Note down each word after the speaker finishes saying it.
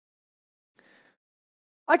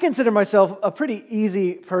I consider myself a pretty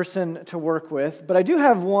easy person to work with, but I do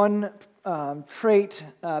have one trait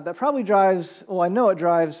that probably drives, well, I know it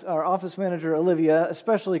drives our office manager, Olivia,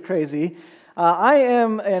 especially crazy. I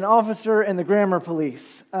am an officer in the grammar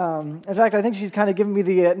police. In fact, I think she's kind of given me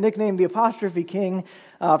the nickname, the Apostrophe King,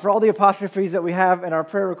 for all the apostrophes that we have in our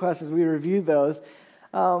prayer requests as we review those.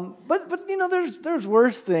 But you know, there's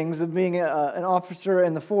worse things of being an officer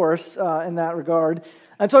in the force in that regard.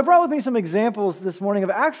 And so I brought with me some examples this morning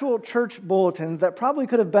of actual church bulletins that probably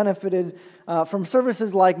could have benefited from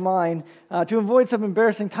services like mine to avoid some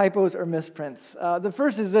embarrassing typos or misprints. The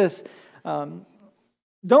first is this: don't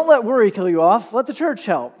let worry kill you off. Let the church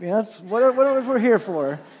help. You know, that's what we're here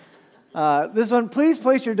for. This one: please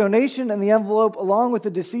place your donation in the envelope along with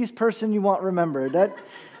the deceased person you want remembered. That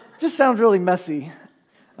just sounds really messy.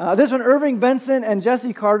 This one: Irving Benson and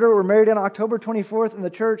Jesse Carter were married on October 24th in the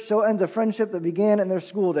church. So ends a friendship that began in their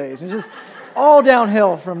school days. It's just all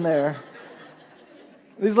downhill from there.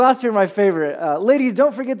 These last two are my favorite. Ladies,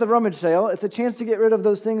 don't forget the rummage sale. It's a chance to get rid of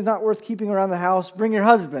those things not worth keeping around the house. Bring your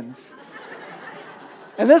husbands.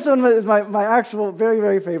 And this one is my actual very,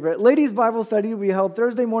 very favorite. Ladies' Bible study will be held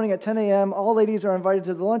Thursday morning at 10 a.m. All ladies are invited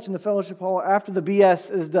to the lunch in the fellowship hall after the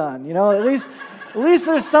BS is done. You know, at least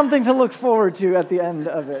there's something to look forward to at the end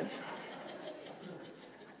of it.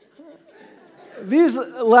 These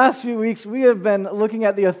last few weeks, we have been looking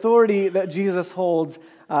at the authority that Jesus holds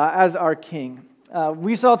as our King.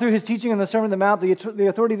 We saw through his teaching in the Sermon on the Mount the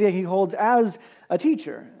authority that he holds as a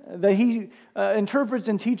teacher, that he interprets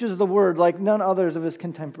and teaches the word like none others of his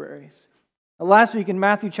contemporaries. Last week in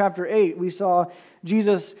Matthew chapter 8, we saw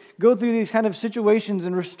Jesus go through these kind of situations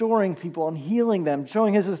and restoring people and healing them,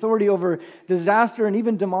 showing his authority over disaster and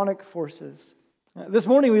even demonic forces. This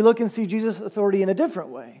morning we look and see Jesus' authority in a different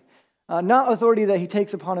way. Not authority that he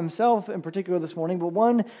takes upon himself in particular this morning, but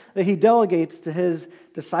one that he delegates to his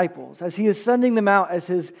disciples as he is sending them out as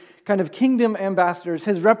his kind of kingdom ambassadors,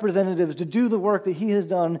 his representatives, to do the work that he has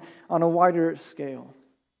done on a wider scale.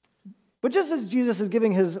 But just as Jesus is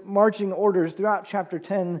giving his marching orders throughout chapter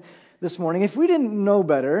 10 this morning, if we didn't know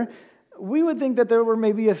better, we would think that there were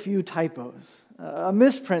maybe a few typos, a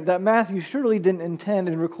misprint that Matthew surely didn't intend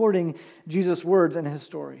in recording Jesus' words and his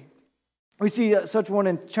story. We see such one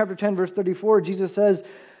in chapter 10, verse 34. Jesus says,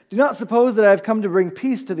 "Do not suppose that I have come to bring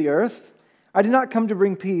peace to the earth. I did not come to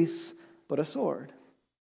bring peace, but a sword."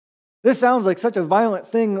 This sounds like such a violent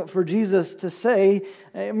thing for Jesus to say.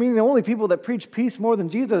 I mean, the only people that preach peace more than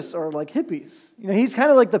Jesus are like hippies. You know, he's kind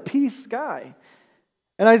of like the peace guy.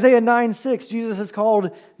 In Isaiah 9:6, Jesus is called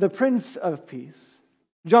the Prince of Peace.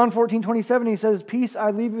 John 14:27, he says, "Peace I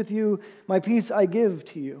leave with you, my peace I give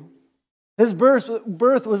to you." His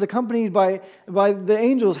birth was accompanied by the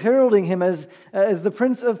angels heralding him as the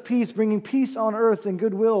Prince of Peace, bringing peace on earth and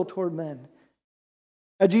goodwill toward men.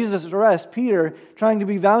 At Jesus' arrest, Peter, trying to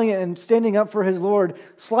be valiant and standing up for his Lord,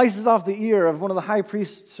 slices off the ear of one of the high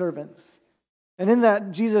priest's servants. And in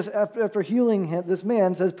that, Jesus, after healing him, this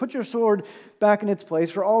man, says, "Put your sword back in its place,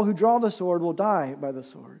 for all who draw the sword will die by the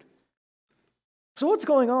sword." So what's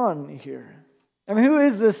going on here? I mean, who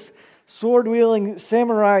is this sword-wielding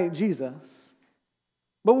samurai Jesus?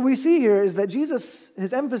 But what we see here is that Jesus,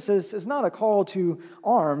 his emphasis is not a call to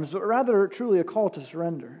arms, but rather truly a call to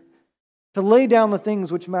surrender, to lay down the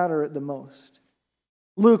things which matter the most.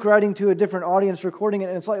 Luke, writing to a different audience, recording it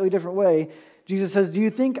in a slightly different way, Jesus says, "Do you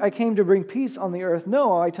think I came to bring peace on the earth?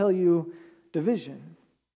 No, I tell you, division."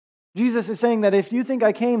 Jesus is saying that if you think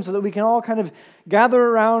I came so that we can all kind of gather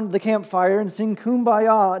around the campfire and sing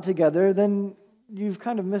Kumbaya together, then you've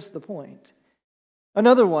kind of missed the point.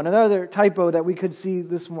 Another typo that we could see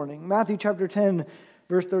this morning. Matthew chapter 10,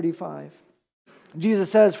 verse 35.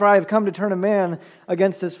 Jesus says, "For I have come to turn a man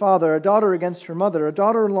against his father, a daughter against her mother, a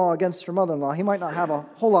daughter-in-law against her mother-in-law." He might not have a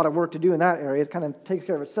whole lot of work to do in that area. It kind of takes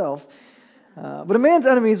care of itself. But a man's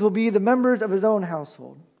enemies will be the members of his own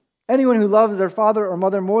household. Anyone who loves their father or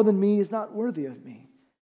mother more than me is not worthy of me.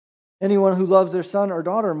 Anyone who loves their son or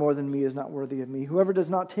daughter more than me is not worthy of me. Whoever does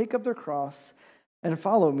not take up their cross and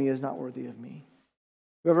follow me is not worthy of me.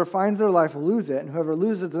 Whoever finds their life will lose it, and whoever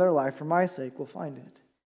loses their life for my sake will find it.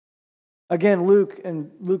 Again, Luke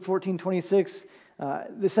 14:26,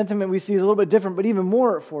 the sentiment we see is a little bit different, but even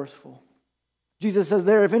more forceful. Jesus says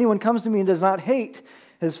there, "If anyone comes to me and does not hate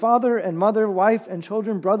his father and mother, wife and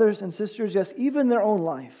children, brothers and sisters, yes, even their own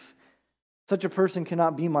life, such a person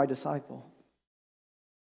cannot be my disciple."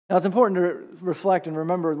 Now, it's important to reflect and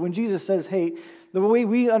remember, when Jesus says hate, the way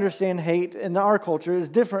we understand hate in our culture is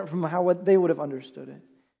different from what they would have understood it.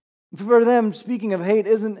 For them, speaking of hate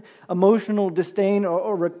isn't emotional disdain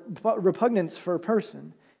or repugnance for a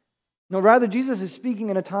person. No, rather, Jesus is speaking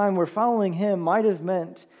in a time where following him might have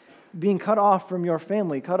meant being cut off from your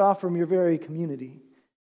family, cut off from your very community.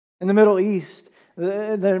 In the Middle East,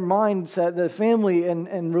 their mindset, the family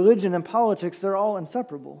and religion and politics, they're all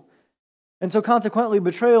inseparable. And so consequently,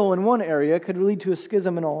 betrayal in one area could lead to a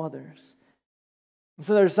schism in all others. And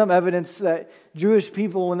so there's some evidence that Jewish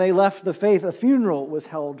people, when they left the faith, a funeral was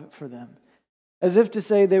held for them, as if to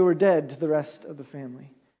say they were dead to the rest of the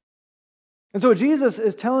family. And so what Jesus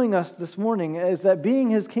is telling us this morning is that being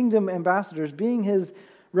his kingdom ambassadors, being his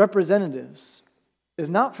representatives, is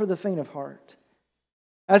not for the faint of heart.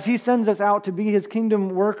 As he sends us out to be his kingdom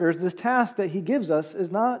workers, this task that he gives us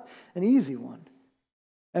is not an easy one,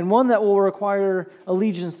 and one that will require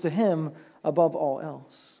allegiance to him above all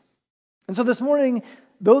else. And so this morning,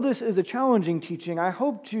 though this is a challenging teaching, I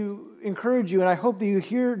hope to encourage you, and I hope that you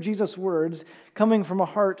hear Jesus' words coming from a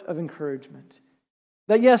heart of encouragement.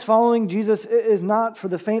 That yes, following Jesus is not for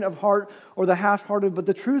the faint of heart or the half-hearted, but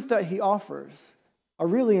the truth that he offers are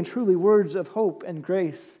really and truly words of hope and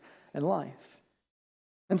grace and life.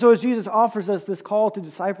 And so as Jesus offers us this call to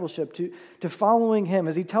discipleship, to following him,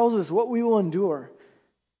 as he tells us what we will endure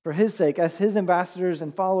for his sake, as his ambassadors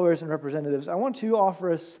and followers and representatives, I want to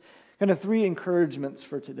offer us kind of 3 encouragements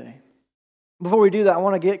for today. Before we do that, I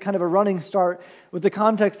want to get kind of a running start with the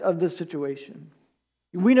context of this situation.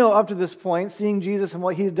 We know up to this point, seeing Jesus and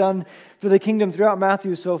what he's done for the kingdom throughout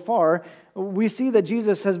Matthew so far, we see that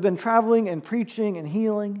Jesus has been traveling and preaching and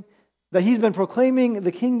healing, that he's been proclaiming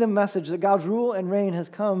the kingdom message, that God's rule and reign has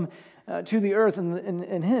come to the earth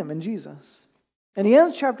in him, in Jesus. And he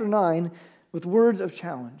ends chapter 9 with words of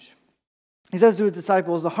challenge. He says to his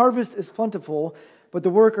disciples, "The harvest is plentiful, but the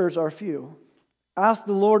workers are few. Ask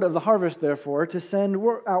the Lord of the harvest, therefore, to send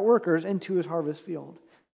out workers into his harvest field."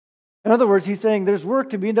 In other words, he's saying there's work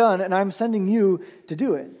to be done, and I'm sending you to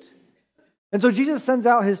do it. And so Jesus sends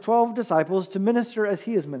out his 12 disciples to minister as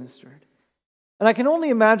he has ministered. And I can only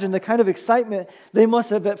imagine the kind of excitement they must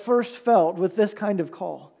have at first felt with this kind of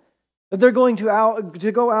call. That they're going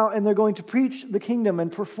to go out and they're going to preach the kingdom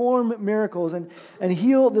and perform miracles and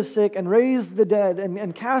heal the sick and raise the dead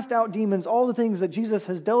and cast out demons, all the things that Jesus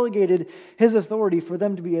has delegated his authority for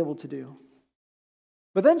them to be able to do.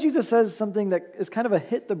 But then Jesus says something that is kind of a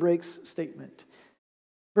hit the brakes statement.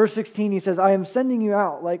 Verse 16, he says, "I am sending you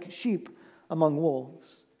out like sheep among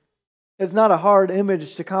wolves." It's not a hard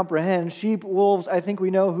image to comprehend. Sheep, wolves, I think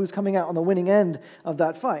we know who's coming out on the winning end of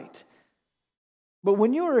that fight. But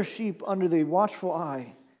when you are a sheep under the watchful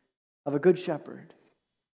eye of a good shepherd,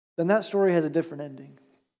 then that story has a different ending.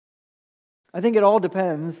 I think it all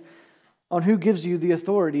depends on who gives you the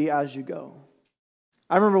authority as you go.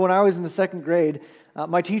 I remember when I was in the 2nd grade,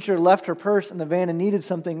 my teacher left her purse in the van and needed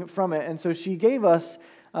something from it, and so she gave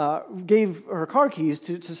her car keys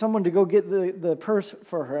to someone to go get the purse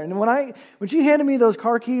for her. And when she handed me those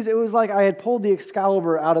car keys, it was like I had pulled the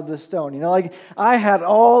Excalibur out of the stone. Like I had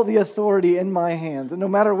all the authority in my hands, and no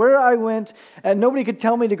matter where I went, and nobody could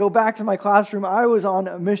tell me to go back to my classroom, I was on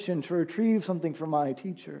a mission to retrieve something from my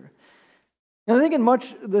teacher. And I think in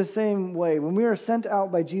much the same way, when we are sent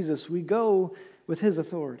out by Jesus, we go with his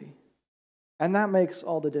authority. And that makes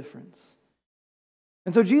all the difference.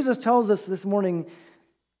 And so Jesus tells us this morning,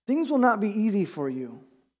 things will not be easy for you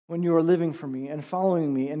when you are living for me and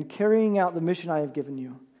following me and carrying out the mission I have given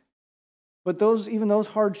you. But even those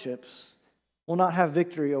hardships will not have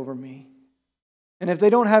victory over me. And if they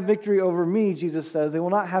don't have victory over me, Jesus says, they will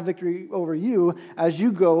not have victory over you as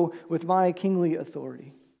you go with my kingly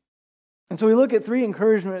authority. And so we look at 3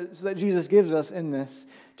 encouragements that Jesus gives us in this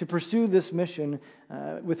to pursue this mission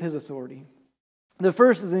with his authority. The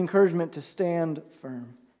first is the encouragement to stand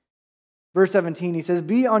firm. Verse 17, he says,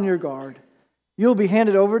 "Be on your guard. You'll be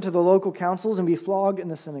handed over to the local councils and be flogged in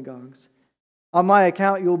the synagogues. On my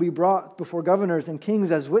account, you will be brought before governors and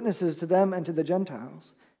kings as witnesses to them and to the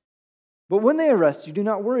Gentiles. But when they arrest you, do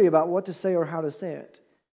not worry about what to say or how to say it.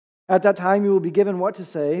 At that time, you will be given what to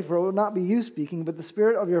say, for it will not be you speaking, but the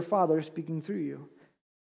Spirit of your Father speaking through you.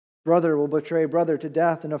 Brother will betray brother to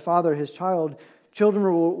death, and a father his child. Children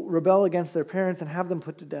will rebel against their parents and have them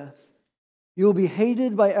put to death. You will be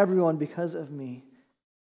hated by everyone because of me,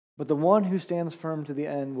 but the one who stands firm to the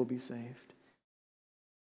end will be saved."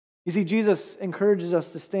 You see, Jesus encourages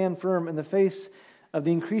us to stand firm in the face of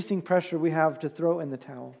the increasing pressure we have to throw in the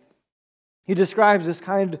towel. He describes this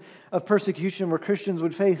kind of persecution where Christians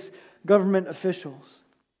would face government officials,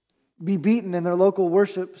 be beaten in their local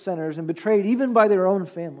worship centers, and betrayed even by their own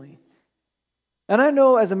family. And I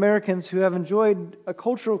know as Americans who have enjoyed a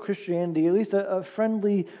cultural Christianity, at least a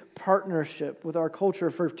friendly partnership with our culture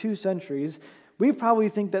for 2 centuries, we probably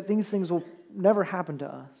think that these things will never happen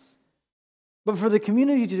to us. But for the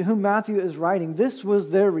community to whom Matthew is writing, this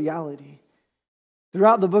was their reality.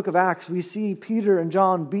 Throughout the book of Acts, we see Peter and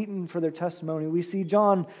John beaten for their testimony. We see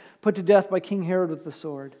John put to death by King Herod with the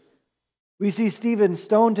sword. We see Stephen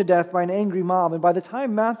stoned to death by an angry mob. And by the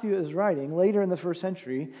time Matthew is writing, later in the first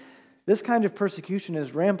century, this kind of persecution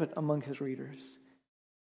is rampant among his readers.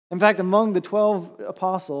 In fact, among the 12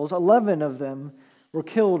 apostles, 11 of them were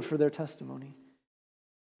killed for their testimony.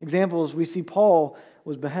 Examples, we see Paul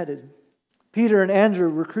was beheaded. Peter and Andrew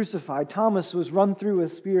were crucified. Thomas was run through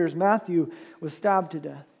with spears. Matthew was stabbed to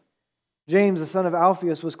death. James, the son of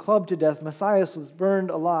Alphaeus, was clubbed to death. Matthias was burned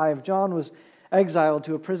alive. John was exiled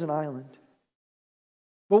to a prison island.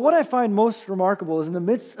 But what I find most remarkable is in the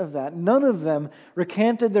midst of that, none of them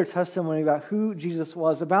recanted their testimony about who Jesus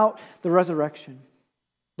was, about the resurrection.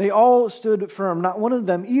 They all stood firm. Not one of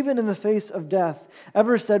them, even in the face of death,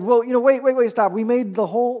 ever said, well, wait, stop. We made the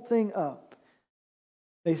whole thing up.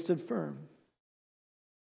 They stood firm.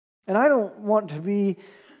 And I don't want to be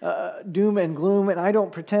doom and gloom, and I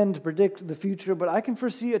don't pretend to predict the future, but I can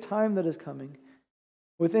foresee a time that is coming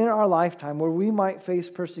within our lifetime where we might face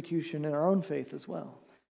persecution in our own faith as well.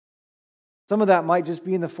 Some of that might just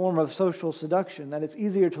be in the form of social seduction, that it's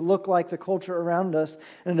easier to look like the culture around us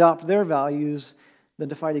and adopt their values than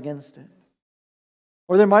to fight against it.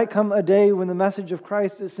 Or there might come a day when the message of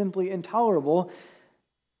Christ is simply intolerable,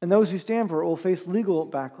 and those who stand for it will face legal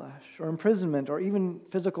backlash or imprisonment or even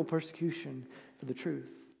physical persecution for the truth.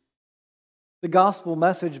 The gospel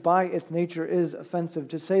message by its nature is offensive.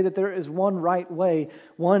 To say that there is one right way,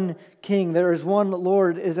 one king, there is one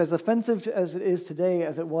Lord is as offensive as it is today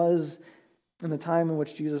as it was in the time in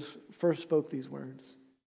which Jesus first spoke these words.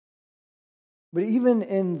 But even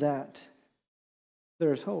in that,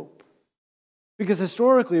 there is hope. Because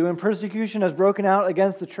historically, when persecution has broken out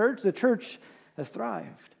against the church has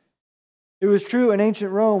thrived. It was true in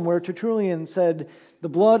ancient Rome where Tertullian said, "The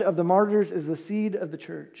blood of the martyrs is the seed of the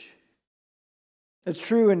church." It's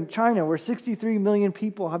true in China where 63 million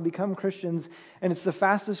people have become Christians, and it's the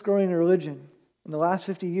fastest growing religion in the last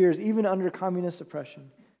 50 years, even under communist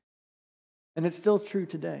oppression. And it's still true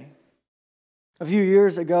today. A few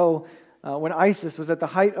years ago, when ISIS was at the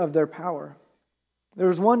height of their power, there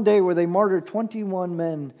was one day where they martyred 21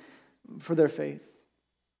 men for their faith.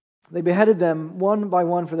 They beheaded them one by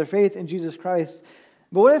one for their faith in Jesus Christ.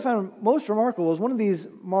 But what I found most remarkable is one of these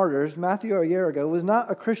martyrs, Matthew Oyeriga, was not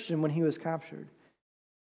a Christian when he was captured.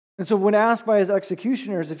 And so when asked by his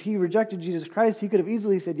executioners if he rejected Jesus Christ, he could have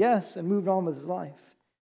easily said yes and moved on with his life.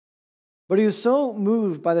 But he was so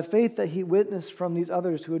moved by the faith that he witnessed from these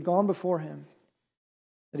others who had gone before him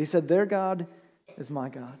that he said, "Their God is my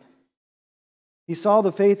God." He saw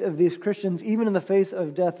the faith of these Christians even in the face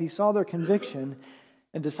of death. He saw their conviction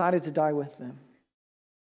and decided to die with them.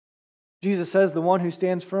 Jesus says the one who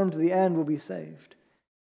stands firm to the end will be saved.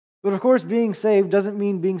 But of course, being saved doesn't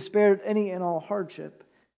mean being spared any and all hardship.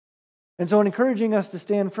 And so in encouraging us to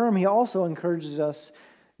stand firm, he also encourages us,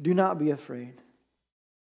 do not be afraid.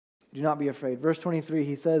 Do not be afraid. Verse 23,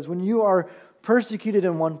 he says, when you are persecuted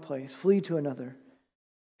in one place, flee to another.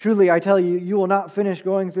 Truly, I tell you, you will not finish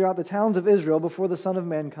going throughout the towns of Israel before the Son of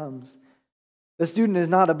Man comes. The student is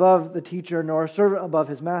not above the teacher, nor a servant above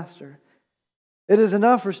his master. It is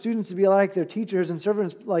enough for students to be like their teachers and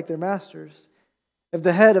servants like their masters. If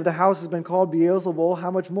the head of the house has been called Beelzebul, how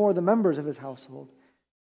much more the members of his household?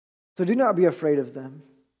 So do not be afraid of them,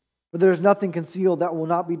 for there is nothing concealed that will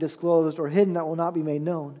not be disclosed, or hidden that will not be made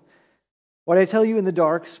known. What I tell you in the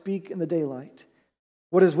dark, speak in the daylight.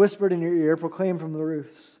 What is whispered in your ear, proclaim from the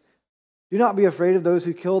roofs. Do not be afraid of those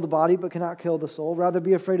who kill the body but cannot kill the soul. Rather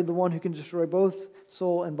be afraid of the one who can destroy both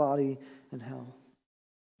soul and body in hell.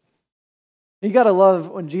 You got to love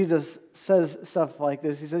when Jesus says stuff like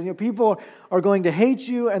this. He says, people are going to hate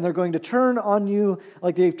you and they're going to turn on you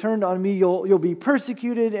like they've turned on me. You'll be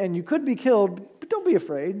persecuted and you could be killed, but don't be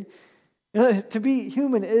afraid. To be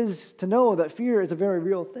human is to know that fear is a very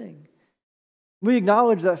real thing. We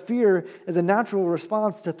acknowledge that fear is a natural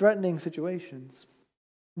response to threatening situations.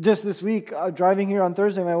 Just this week, driving here on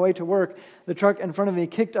Thursday on my way to work, the truck in front of me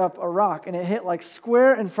kicked up a rock and it hit like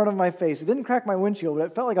square in front of my face. It didn't crack my windshield, but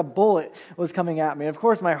it felt like a bullet was coming at me. Of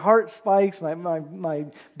course, my heart spikes, my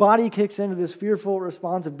body kicks into this fearful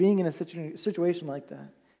response of being in a situation like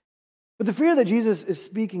that. But the fear that Jesus is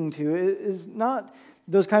speaking to is not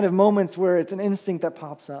those kind of moments where it's an instinct that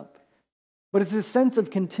pops up, but it's this sense of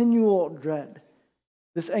continual dread.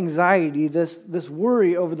 This anxiety, this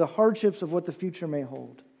worry over the hardships of what the future may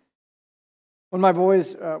hold. When my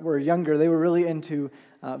boys were younger, they were really into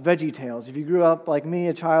Veggie Tales. If you grew up like me,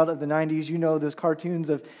 a child of the 90s, you know those cartoons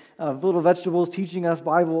of little vegetables teaching us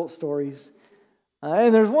Bible stories.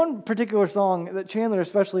 And there's one particular song that Chandler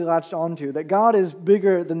especially latched onto, that God is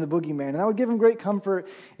bigger than the boogeyman. And that would give him great comfort.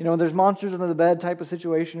 There's monsters under the bed type of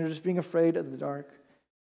situation, or just being afraid of the dark.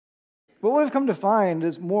 But what we've come to find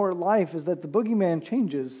is more life is that the boogeyman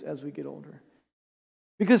changes as we get older.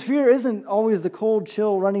 Because fear isn't always the cold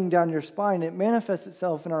chill running down your spine. It manifests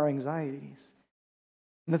itself in our anxieties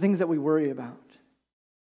and the things that we worry about.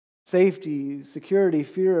 Safety, security,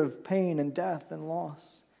 fear of pain and death and loss.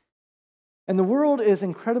 And the world is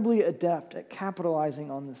incredibly adept at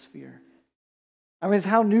capitalizing on this fear. It's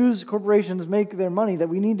how news corporations make their money, that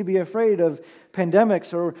we need to be afraid of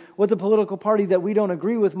pandemics or what the political party that we don't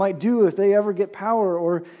agree with might do if they ever get power,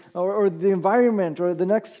 or the environment, or the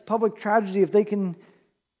next public tragedy. If they can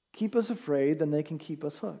keep us afraid, then they can keep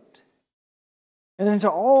us hooked. And into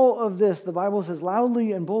all of this, the Bible says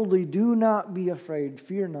loudly and boldly, do not be afraid,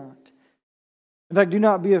 fear not. In fact, do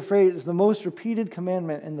not be afraid is the most repeated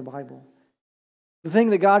commandment in the Bible. The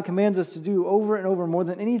thing that God commands us to do over and over more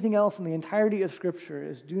than anything else in the entirety of Scripture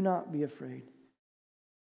is do not be afraid.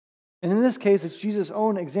 And in this case, it's Jesus'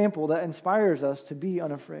 own example that inspires us to be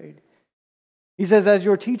unafraid. He says, as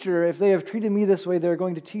your teacher, if they have treated me this way, they're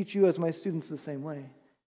going to teach you as my students the same way.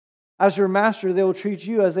 As your master, they will treat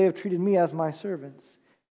you as they have treated me as my servants.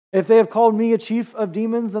 If they have called me a chief of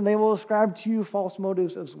demons, then they will ascribe to you false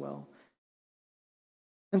motives as well.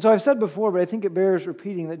 And so I've said before, but I think it bears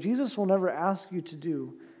repeating, that Jesus will never ask you to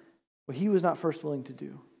do what he was not first willing to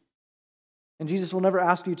do. And Jesus will never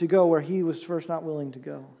ask you to go where he was first not willing to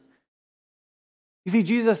go. You see,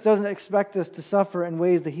 Jesus doesn't expect us to suffer in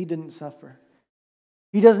ways that he didn't suffer.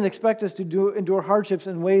 He doesn't expect us to endure hardships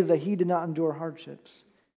in ways that he did not endure hardships.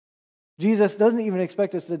 Jesus doesn't even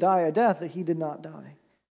expect us to die a death that he did not die.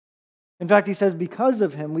 In fact, he says because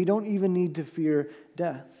of him, we don't even need to fear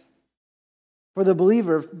death. For the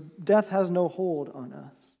believer, death has no hold on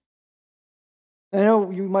us. And I know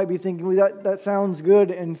you might be thinking, well, that sounds good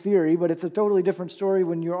in theory, but it's a totally different story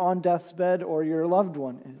when you're on death's bed or your loved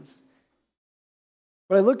one is.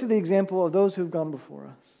 But I looked at the example of those who have gone before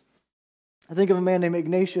us. I think of a man named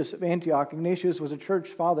Ignatius of Antioch. Ignatius was a church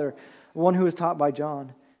father, one who was taught by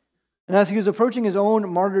John. And as he was approaching his own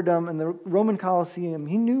martyrdom in the Roman Colosseum,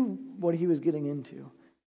 he knew what he was getting into.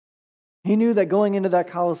 He knew that going into that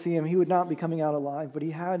Colosseum, he would not be coming out alive, but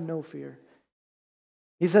he had no fear.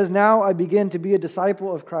 He says, now I begin to be a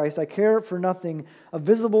disciple of Christ. I care for nothing of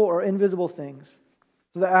visible or invisible things,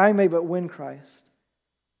 so that I may but win Christ.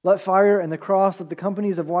 Let fire and the cross, let the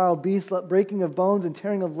companies of wild beasts, let breaking of bones and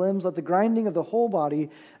tearing of limbs, let the grinding of the whole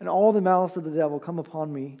body and all the malice of the devil come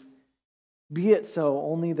upon me. Be it so,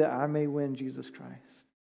 only that I may win Jesus Christ.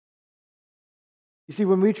 You see,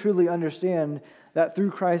 when we truly understand that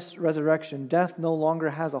through Christ's resurrection, death no longer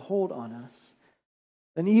has a hold on us,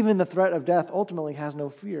 then even the threat of death ultimately has no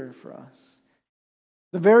fear for us.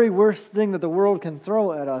 The very worst thing that the world can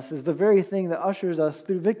throw at us is the very thing that ushers us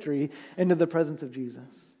through victory into the presence of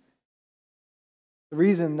Jesus. The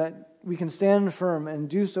reason that we can stand firm and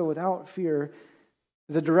do so without fear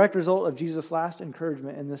is a direct result of Jesus' last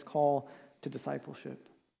encouragement in this call to discipleship.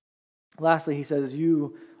 Lastly, he says,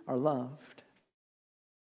 you are loved.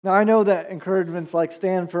 Now, I know that encouragements like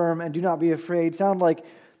stand firm and do not be afraid sound like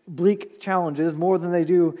bleak challenges more than they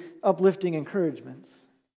do uplifting encouragements.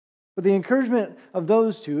 But the encouragement of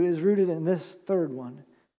those two is rooted in this third one.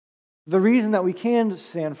 The reason that we can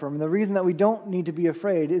stand firm, and the reason that we don't need to be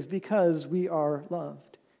afraid is because we are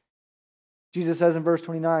loved. Jesus says in verse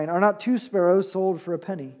 29, are not two sparrows sold for a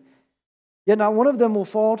penny? Yet not one of them will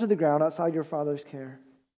fall to the ground outside your Father's care.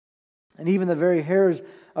 And even the very hairs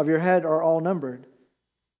of your head are all numbered.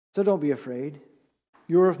 So don't be afraid.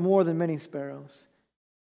 You are worth more than many sparrows.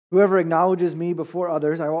 Whoever acknowledges me before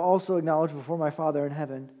others, I will also acknowledge before my Father in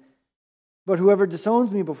heaven. But whoever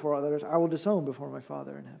disowns me before others, I will disown before my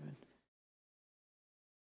Father in heaven.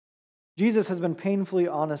 Jesus has been painfully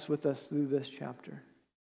honest with us through this chapter.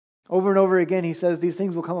 Over and over again, he says these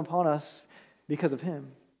things will come upon us because of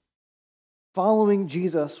him. Following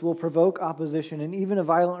Jesus will provoke opposition and even a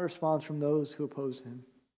violent response from those who oppose him.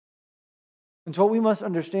 And so what we must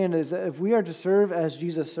understand is that if we are to serve as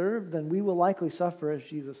Jesus served, then we will likely suffer as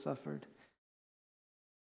Jesus suffered.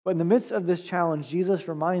 But in the midst of this challenge, Jesus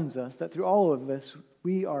reminds us that through all of this,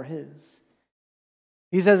 we are his.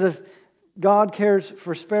 He says if God cares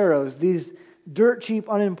for sparrows, these dirt cheap,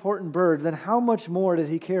 unimportant birds, then how much more does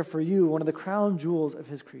he care for you, one of the crown jewels of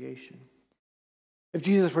his creation? If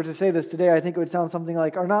Jesus were to say this today, I think it would sound something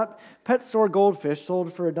like, are not pet store goldfish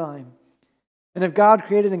sold for a dime? And if God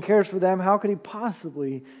created and cares for them, how could he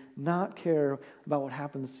possibly not care about what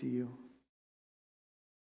happens to you?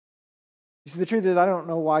 You see, the truth is, I don't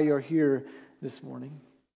know why you're here this morning.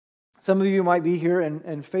 Some of you might be here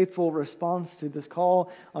in faithful response to this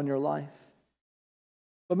call on your life.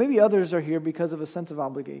 But maybe others are here because of a sense of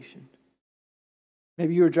obligation.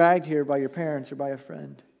 Maybe you were dragged here by your parents or by a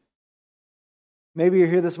friend. Maybe you're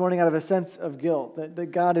here this morning out of a sense of guilt,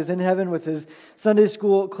 that God is in heaven with his Sunday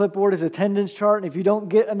school clipboard, his attendance chart, and if you don't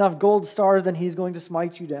get enough gold stars, then he's going to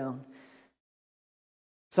smite you down.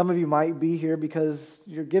 Some of you might be here because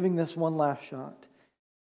you're giving this one last shot.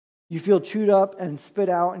 You feel chewed up and spit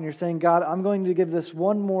out, and you're saying, God, I'm going to give this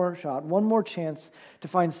one more shot, one more chance to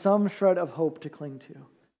find some shred of hope to cling to.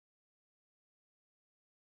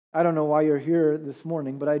 I don't know why you're here this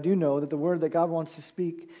morning, but I do know that the word that God wants to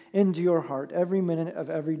speak into your heart every minute of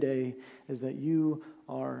every day is that you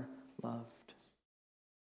are loved.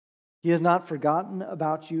 He has not forgotten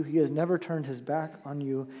about you. He has never turned his back on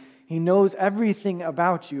you. He knows everything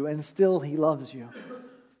about you, and still he loves you.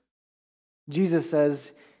 Jesus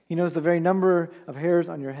says he knows the very number of hairs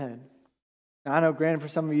on your head. Now, I know, granted, for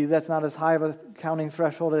some of you, that's not as high of a counting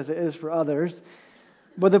threshold as it is for others.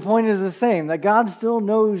 But the point is the same, that God still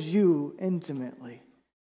knows you intimately.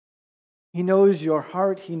 He knows your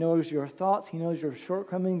heart. He knows your thoughts. He knows your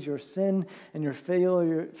shortcomings, your sin, and your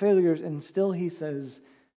failures. And still he says,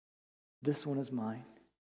 this one is mine.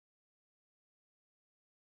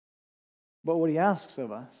 But what he asks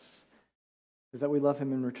of us is that we love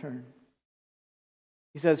him in return.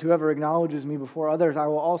 He says, whoever acknowledges me before others, I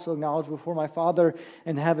will also acknowledge before my Father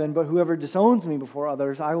in heaven. But whoever disowns me before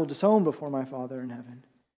others, I will disown before my Father in heaven.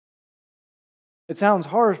 It sounds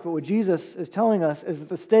harsh, but what Jesus is telling us is that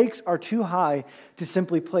the stakes are too high to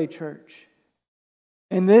simply play church.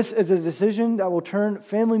 And this is a decision that will turn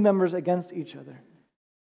family members against each other,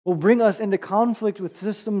 will bring us into conflict with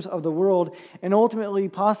systems of the world, and ultimately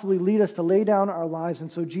possibly lead us to lay down our lives.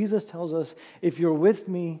 And so Jesus tells us, if you're with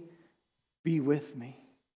me, be with me.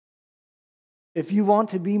 If you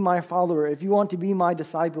want to be my follower, if you want to be my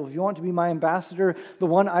disciple, if you want to be my ambassador, the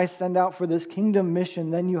one I send out for this kingdom mission,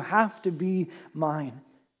 then you have to be mine.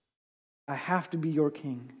 I have to be your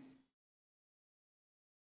king.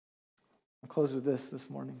 I'll close with this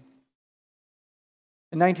morning.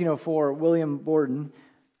 In 1904, William Borden,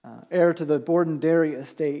 heir to the Borden Dairy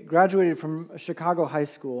estate, graduated from Chicago High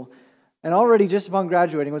School, and already just upon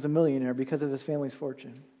graduating was a millionaire because of his family's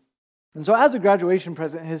fortune. And so as a graduation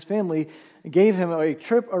present, his family gave him a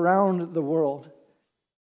trip around the world.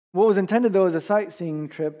 What was intended, though, as a sightseeing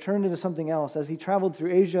trip turned into something else as he traveled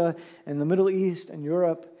through Asia and the Middle East and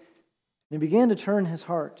Europe. And he began to turn his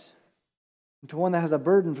heart into one that has a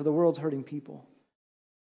burden for the world's hurting people.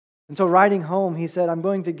 And so riding home, he said, I'm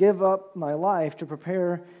going to give up my life to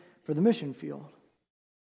prepare for the mission field.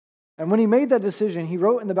 And when he made that decision, he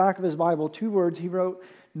wrote in the back of his Bible 2 words. He wrote,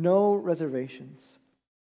 no reservations.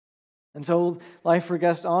 And so life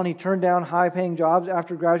progressed on. He turned down high-paying jobs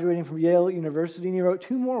after graduating from Yale University, and he wrote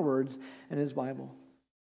 2 more words in his Bible.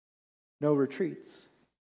 No retreats.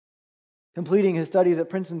 Completing his studies at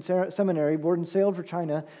Princeton Seminary, Borden sailed for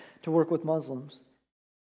China to work with Muslims.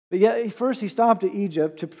 But yet, first he stopped at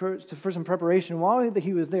Egypt for some preparation. While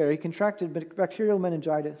he was there, he contracted bacterial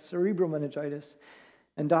meningitis, cerebral meningitis,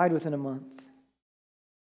 and died within a month.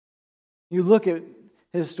 You look at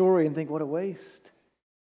his story and think, what a waste.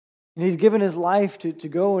 And he'd given his life to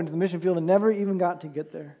go into the mission field and never even got to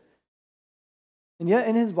get there. And yet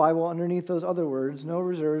in his Bible, underneath those other words, no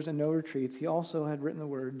reserves and no retreats, he also had written the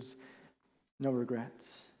words, no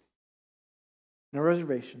regrets. No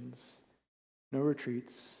reservations, no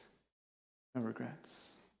retreats, no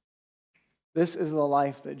regrets. This is the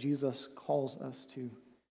life that Jesus calls us to.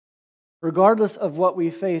 Regardless of what we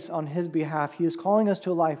face on his behalf, he is calling us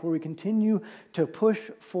to a life where we continue to push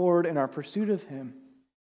forward in our pursuit of him,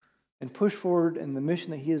 and push forward in the mission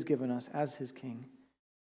that he has given us as his king,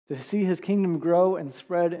 to see his kingdom grow and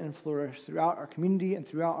spread and flourish throughout our community and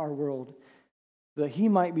throughout our world, so that he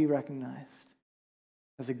might be recognized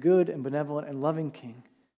as a good and benevolent and loving king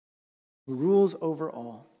who rules over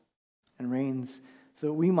all and reigns so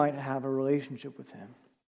that we might have a relationship with him.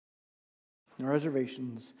 No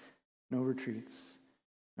reservations, no retreats,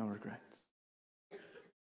 no regrets.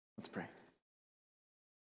 Let's pray.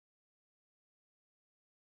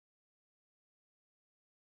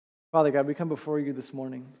 Father God, we come before you this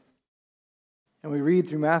morning, and we read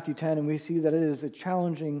through Matthew 10, and we see that it is a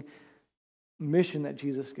challenging mission that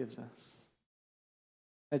Jesus gives us.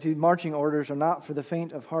 That these marching orders are not for the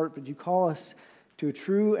faint of heart, but you call us to a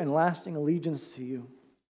true and lasting allegiance to you.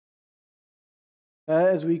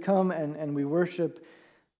 As we come and we worship,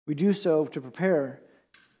 we do so to prepare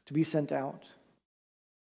to be sent out.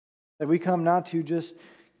 That we come not to just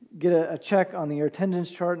get a check on your attendance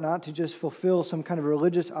chart, not to just fulfill some kind of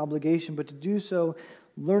religious obligation, but to do so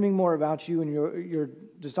learning more about you and your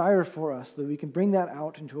desire for us, so that we can bring that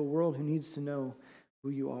out into a world who needs to know who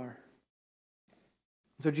you are.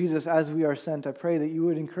 So Jesus, as we are sent, I pray that you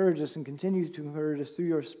would encourage us and continue to encourage us through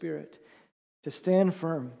your Spirit to stand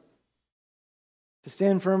firm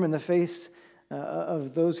in the face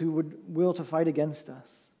of those who would will to fight against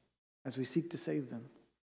us as we seek to save them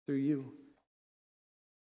through you.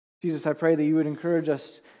 Jesus, I pray that you would encourage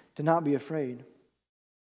us to not be afraid,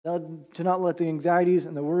 to not let the anxieties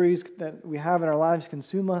and the worries that we have in our lives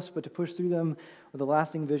consume us, but to push through them with a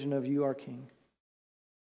lasting vision of you, our King.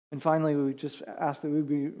 And finally, we just ask that we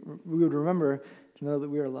would remember to know that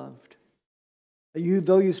we are loved. That you,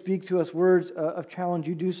 though you speak to us words of challenge,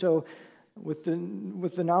 you do so with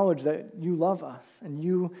the knowledge that you love us and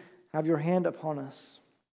you have your hand upon us.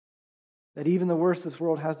 That even the worst this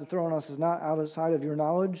world has to throw on us is not outside of your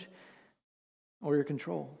knowledge or your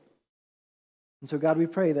control. And so, God, we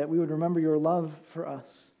pray that we would remember your love for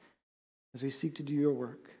us as we seek to do your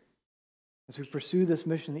work, as we pursue this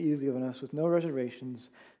mission that you've given us with no reservations,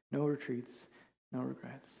 no retreats, no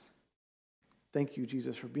regrets. Thank you,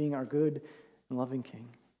 Jesus, for being our good and loving King.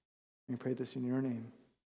 We pray this in your name.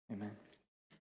 Amen.